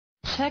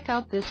Check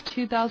out this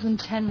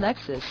 2010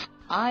 Lexus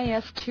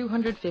IS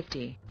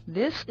 250.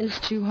 This is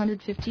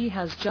 250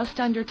 has just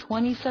under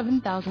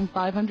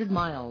 27,500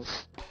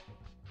 miles.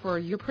 For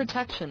your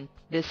protection,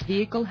 this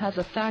vehicle has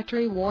a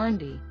factory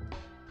warranty.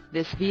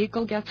 This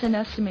vehicle gets an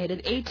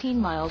estimated 18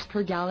 miles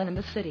per gallon in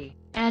the city,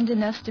 and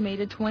an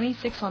estimated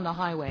 26 on the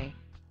highway.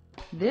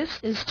 This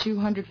is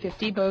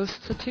 250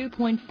 boasts a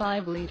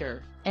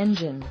 2.5-liter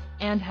engine,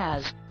 and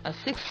has a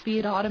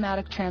 6-speed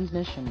automatic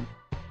transmission.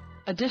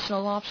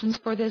 Additional options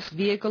for this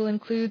vehicle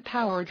include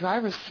power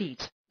driver's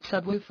seat,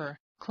 subwoofer,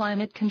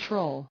 climate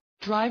control,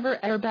 driver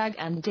airbag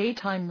and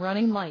daytime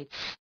running lights.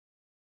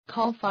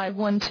 Call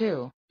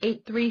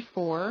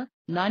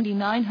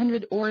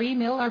 512-834-9900 or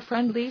email our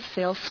friendly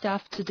sales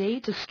staff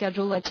today to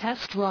schedule a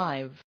test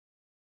drive.